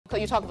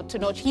You talk about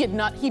Tenoch,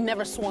 he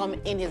never swum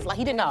in his life.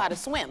 He didn't know how to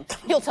swim.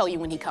 He'll tell you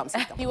when he comes.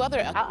 A few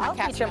other I'll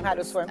teach him how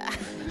to swim.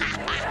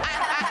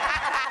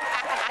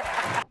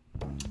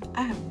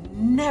 I have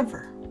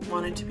never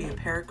wanted to be a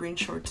pair of green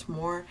shorts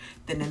more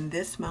than in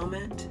this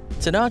moment.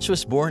 Tenoch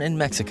was born in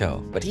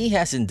Mexico, but he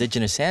has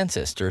indigenous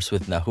ancestors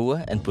with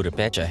Nahua and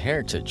Purepecha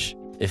heritage.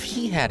 If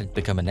he hadn't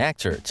become an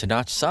actor,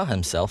 Tenoch saw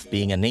himself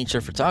being a nature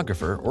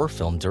photographer or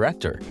film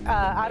director.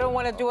 I don't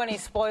want to do any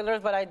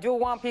spoilers, but I do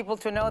want people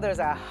to know there's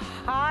a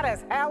hot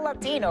as hell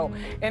Latino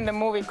in the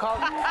movie called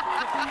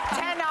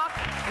Tenoch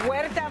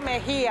Huerta,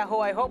 who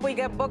I hope we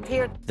get booked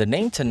here. The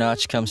name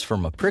Tenoch comes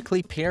from a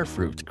prickly pear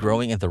fruit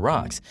growing in the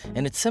rocks,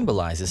 and it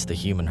symbolizes the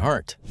human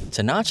heart.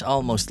 Tenoch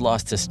almost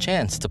lost his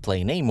chance to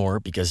play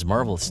Namor because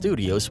Marvel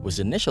Studios was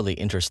initially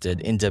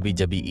interested in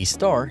WWE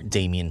star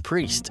Damian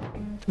Priest.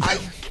 I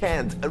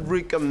can't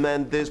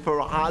recommend this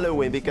for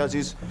Halloween because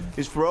it's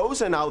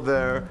frozen out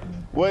there.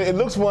 Well, it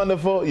looks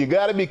wonderful. You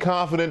got to be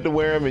confident to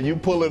wear them, and you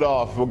pull it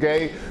off,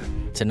 okay?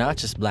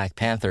 Tenoch's Black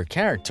Panther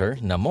character,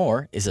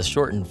 Namor, is a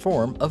shortened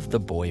form of the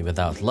boy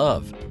without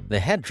love. The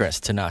headdress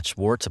Tenoch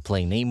wore to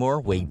play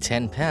Namor weighed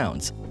 10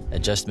 pounds.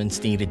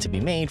 Adjustments needed to be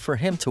made for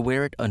him to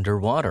wear it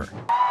underwater.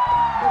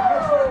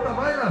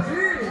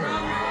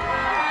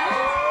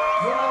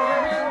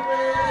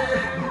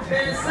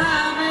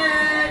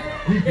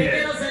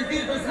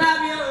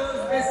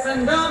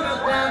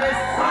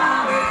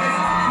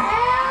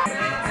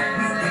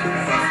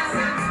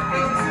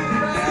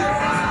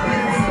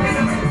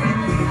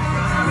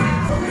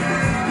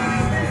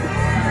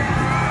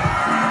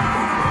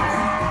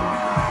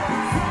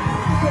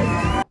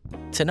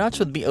 Tenoch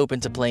would be open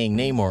to playing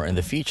Namor in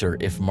the future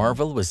if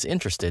Marvel was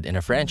interested in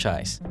a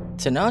franchise.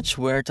 Tenoch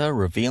Huerta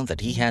revealed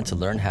that he had to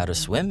learn how to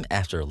swim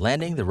after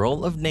landing the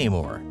role of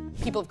Namor.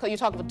 You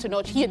talk about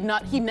Tenoch,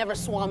 he never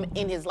swum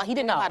in his life. He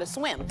didn't know how to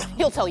swim.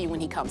 He'll tell you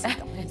when he comes.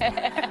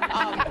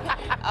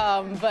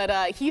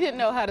 But he didn't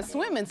know how to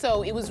swim, and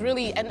so it was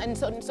really, and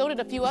so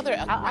did a few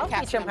other I'll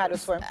teach him how to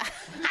swim.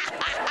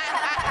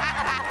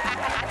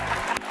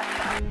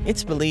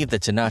 It's believed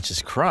that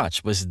Tenoch's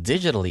crotch was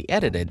digitally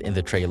edited in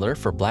the trailer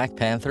for Black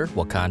Panther: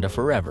 Wakanda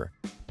Forever.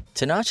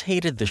 Tenoch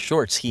hated the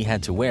shorts he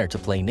had to wear to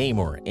play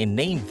Namor and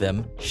named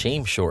them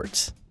shame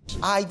shorts.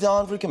 I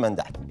don't recommend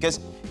that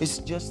because it's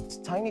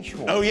just tiny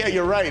shorts. Oh yeah,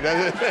 you're right.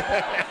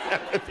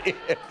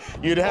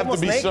 You'd have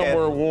Almost to be naked.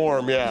 somewhere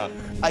warm, yeah.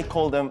 I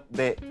call them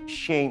the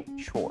shame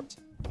shorts.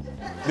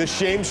 The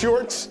shame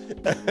shorts?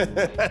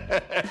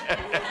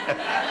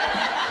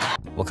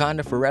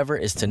 Wakanda Forever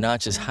is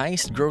Tenoch's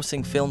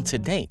highest-grossing film to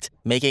date,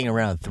 making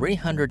around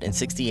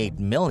 $368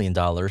 million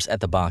at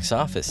the box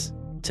office.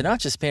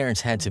 Tenoch's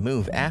parents had to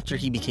move after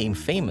he became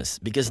famous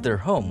because their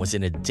home was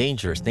in a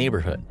dangerous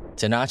neighborhood.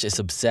 Tenoch is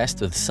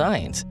obsessed with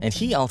science, and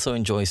he also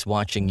enjoys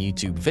watching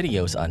YouTube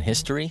videos on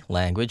history,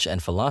 language,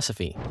 and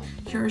philosophy.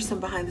 Here are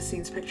some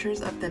behind-the-scenes pictures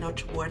of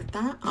Tenoch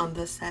Huerta on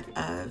the set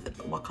of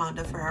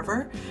Wakanda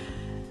Forever.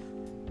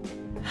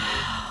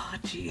 Oh,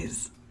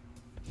 jeez.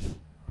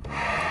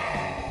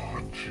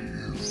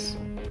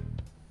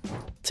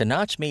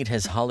 Tenoch made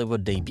his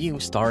Hollywood debut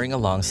starring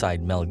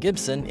alongside Mel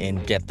Gibson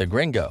in Get the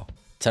Gringo.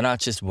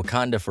 Tenoch's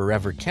Wakanda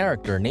Forever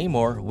character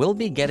Namor will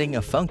be getting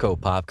a Funko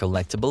Pop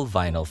collectible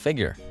vinyl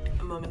figure.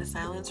 A moment of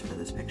silence for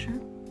this picture.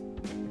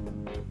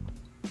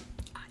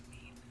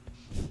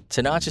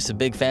 Tenoch is a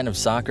big fan of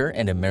soccer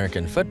and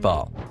American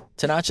football.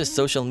 Tenoch's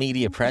social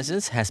media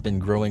presence has been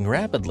growing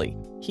rapidly.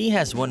 He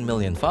has 1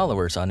 million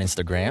followers on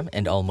Instagram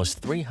and almost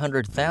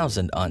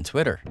 300,000 on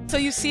Twitter. So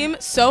you seem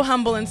so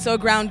humble and so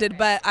grounded,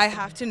 but I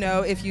have to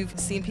know if you've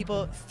seen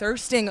people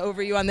thirsting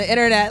over you on the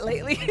internet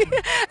lately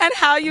and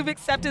how you've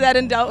accepted that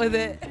and dealt with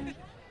it.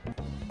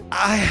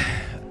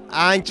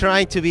 I'm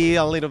trying to be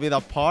a little bit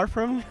apart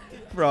from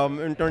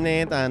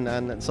internet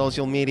and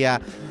social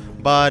media,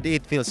 but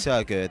it feels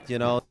so good, you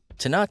know.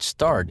 Tenoch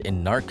starred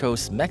in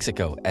Narcos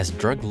Mexico as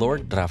drug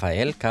lord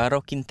Rafael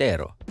Caro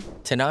Quintero.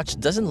 Tenoch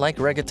doesn't like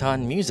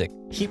reggaeton music.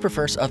 He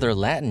prefers other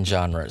Latin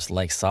genres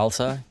like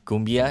salsa,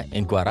 cumbia,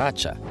 and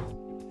guaracha.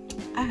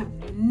 I have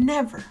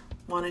never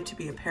wanted to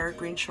be a pair of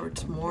green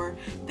shorts more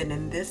than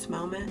in this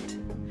moment.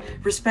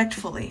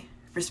 Respectfully.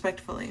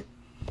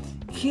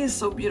 He is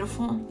so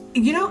beautiful.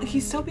 You know,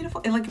 he's so beautiful.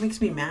 It like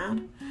makes me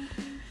mad.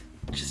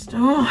 Just,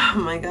 oh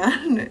my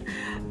God.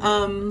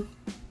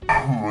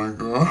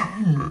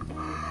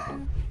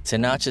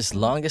 Tenoch's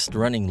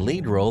longest-running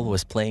lead role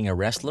was playing a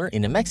wrestler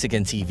in a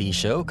Mexican TV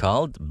show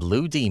called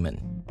Blue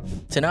Demon.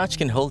 Tenoch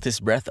can hold his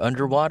breath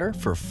underwater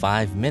for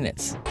 5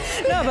 minutes.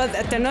 No, but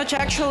Tenoch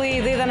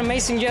actually did an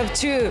amazing job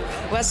too.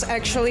 It was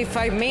actually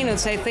 5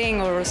 minutes, I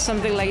think, or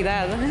something like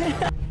that.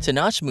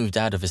 Tenoch moved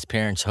out of his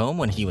parents' home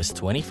when he was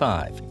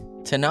 25.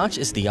 Tenoch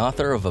is the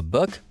author of a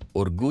book,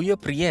 Orgullo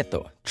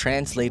Prieto,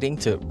 translating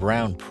to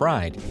Brown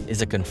Pride,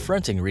 is a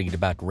confronting read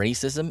about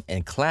racism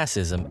and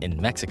classism in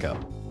Mexico.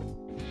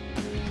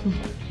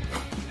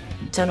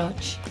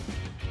 Tenoch.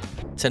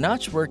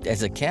 Tenoch worked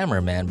as a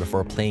cameraman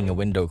before playing a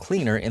window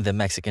cleaner in the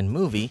Mexican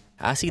movie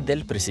Así del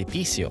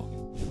Precipicio.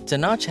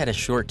 Tenoch had a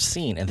short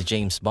scene in the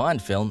James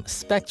Bond film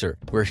Spectre,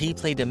 where he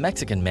played a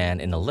Mexican man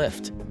in a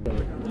lift.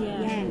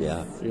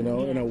 Yeah. You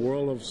know, in a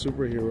world of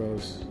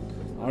superheroes,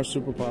 our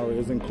superpower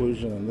is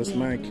inclusion, and this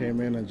man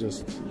came in and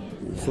just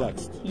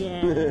flexed.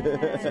 Yeah.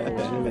 So it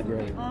was really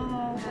great.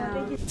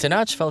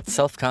 Tenoch felt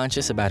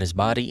self-conscious about his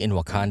body in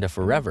Wakanda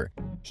Forever.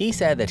 He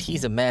said that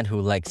he's a man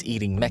who likes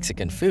eating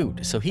Mexican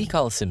food, so he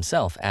calls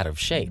himself out of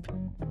shape.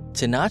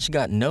 Tenoch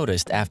got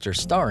noticed after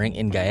starring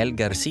in Gael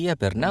Garcia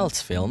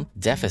Bernal's film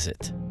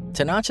Deficit.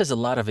 Tenoch has a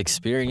lot of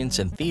experience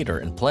in theater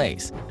and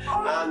plays.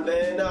 And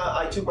then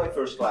I took my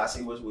first class.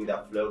 It was with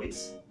a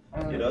floaties.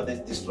 You know,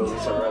 this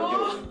floaties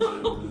around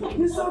you.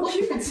 You're so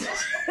cute.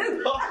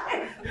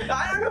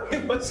 I don't know,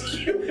 it was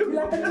cute.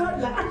 Like a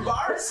toddler.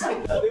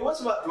 Embarrassing. It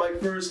was my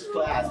first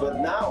class, but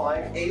now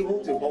I'm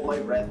able to hold my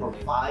breath for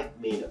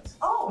 5 minutes.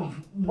 Oh,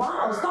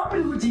 wow. Stop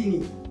it,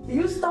 Houdini.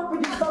 You stop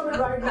it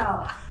right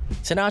now.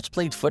 Tenoch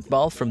played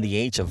football from the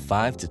age of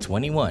 5 to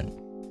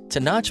 21.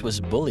 Tenoch was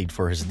bullied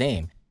for his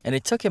name, and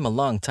it took him a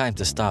long time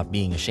to stop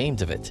being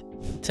ashamed of it.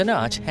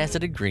 Tenoch has a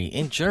degree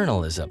in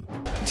journalism.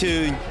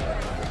 To,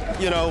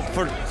 you know,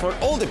 for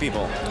older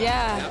people.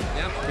 Yeah.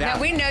 Now,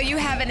 we know you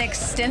have an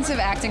extensive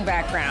acting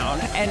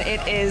background, and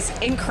it is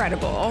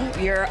incredible.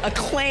 You're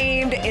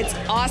acclaimed, it's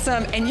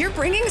awesome, and you're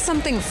bringing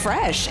something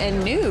fresh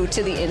and new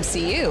to the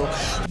MCU.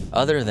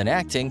 Other than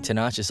acting,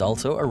 Tenoch is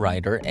also a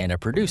writer and a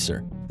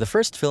producer. The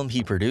first film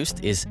he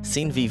produced is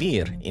Sin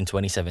Vivir in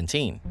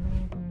 2017.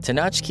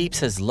 Tenoch keeps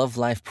his love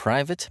life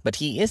private, but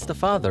he is the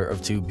father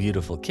of 2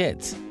 beautiful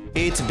kids.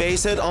 It's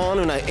based on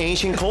an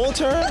ancient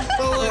culture.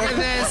 Look at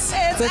this.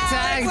 The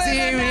tag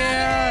team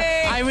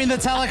here. I mean, the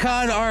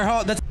Telecon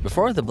are...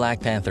 Before the Black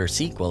Panther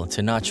sequel,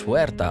 Tenoch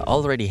Huerta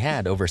already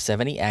had over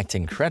 70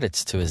 acting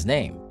credits to his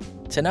name.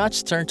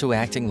 Tenoch turned to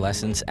acting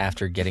lessons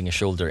after getting a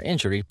shoulder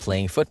injury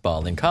playing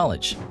football in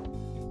college.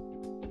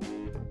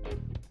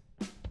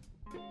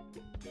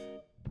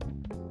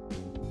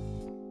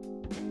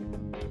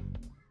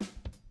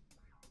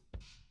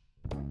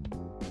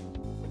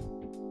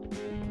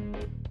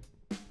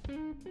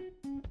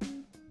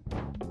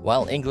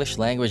 While English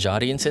language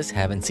audiences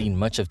haven't seen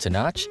much of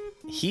Tenoch,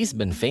 he's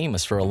been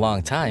famous for a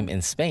long time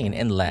in Spain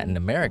and Latin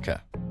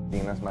America.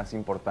 Las más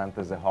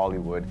importantes de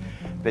Hollywood,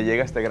 te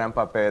llega este gran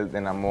papel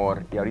de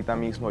Namor y ahorita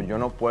mismo yo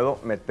no puedo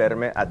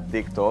meterme a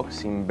TikTok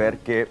sin ver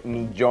que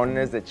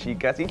millones de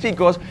chicas y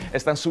chicos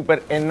están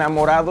súper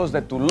enamorados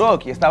de tu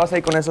look y estabas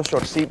ahí con esos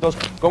shortcitos.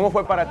 ¿Cómo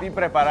fue para ti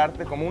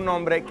prepararte como un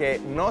hombre que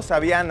no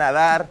sabía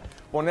nadar?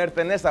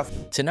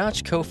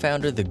 Tenoch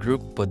co-founded the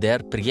group Poder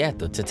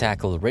Prieto to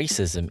tackle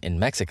racism in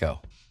Mexico.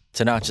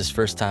 Tenoch's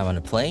first time on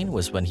a plane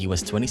was when he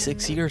was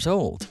 26 years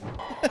old.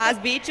 ¿Has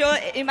dicho,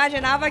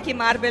 imaginaba que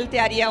Marvel te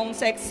haría un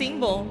sex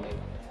symbol?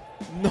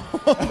 No.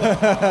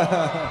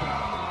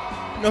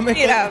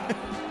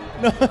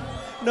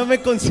 No me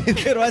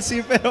considero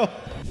así, pero...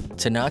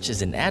 Tenoch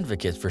is an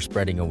advocate for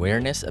spreading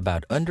awareness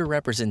about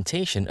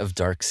underrepresentation of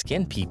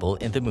dark-skinned people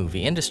in the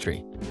movie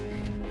industry.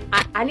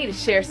 I need to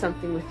share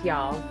something with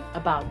y'all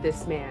about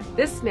this man.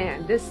 This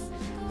man, this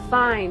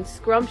fine,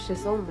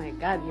 scrumptious, oh my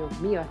God, Dios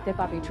mío, este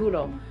papi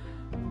chulo.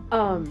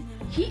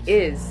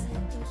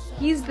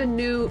 He's the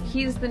new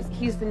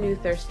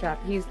thirst trap.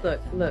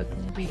 Look,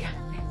 we got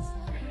this.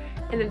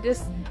 And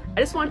I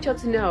just want y'all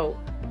to know,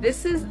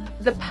 this is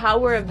the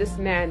power of this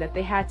man that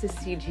they had to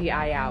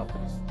CGI out.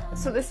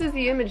 So this is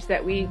the image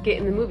that we get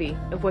in the movie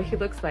of what he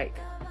looks like,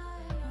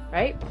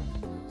 right?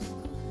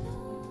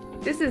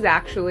 This is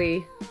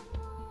actually,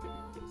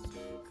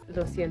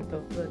 lo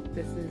siento, look,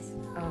 this is,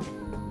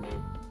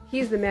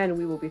 he's the man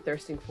we will be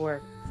thirsting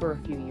for a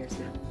few years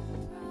now.